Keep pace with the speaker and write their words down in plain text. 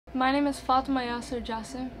My name is Fatimah Yasir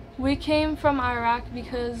Jasim. We came from Iraq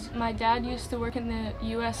because my dad used to work in the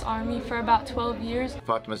U.S. Army for about 12 years.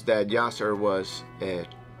 Fatimah's dad, Yasir, was a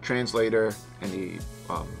translator, and he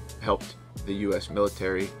helped the U.S.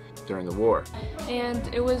 military during the war.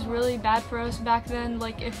 And it was really bad for us back then,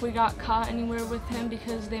 like if we got caught anywhere with him,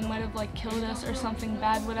 because they might have like killed us or something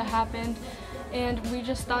bad would have happened. And we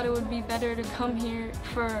just thought it would be better to come here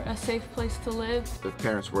for a safe place to live. The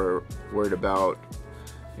parents were worried about,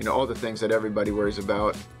 all the things that everybody worries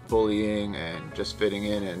about, bullying and just fitting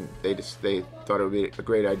in, and they thought it would be a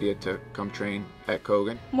great idea to come train at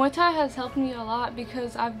Kogen. Muay Thai has helped me a lot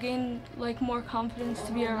because I've gained more confidence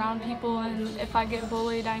to be around people, and if I get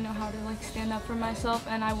bullied, I know how to stand up for myself,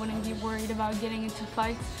 and I wouldn't be worried about getting into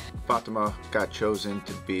fights. Fatimah got chosen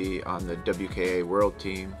to be on the WKA World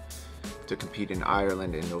Team to compete in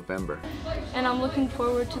Ireland in November. And I'm looking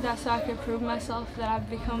forward to that so I can prove myself that I've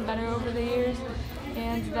become better over the years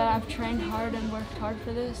and that I've trained hard and worked hard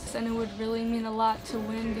for this. And it would really mean a lot to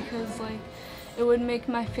win because it would make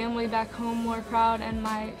my family back home more proud and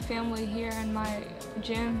my family here in my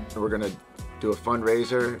gym. We're going to do a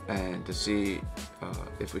fundraiser and to see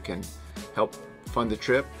if we can help fund the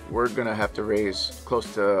trip. We're going to have to raise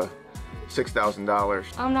close to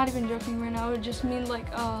 $6,000. I'm not even joking right now. It would just mean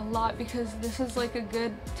a lot because this is a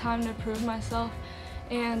good time to prove myself,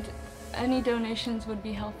 and any donations would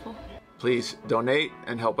be helpful. Please donate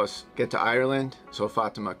and help us get to Ireland so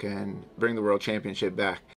Fatimah can bring the World Championship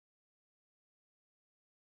back.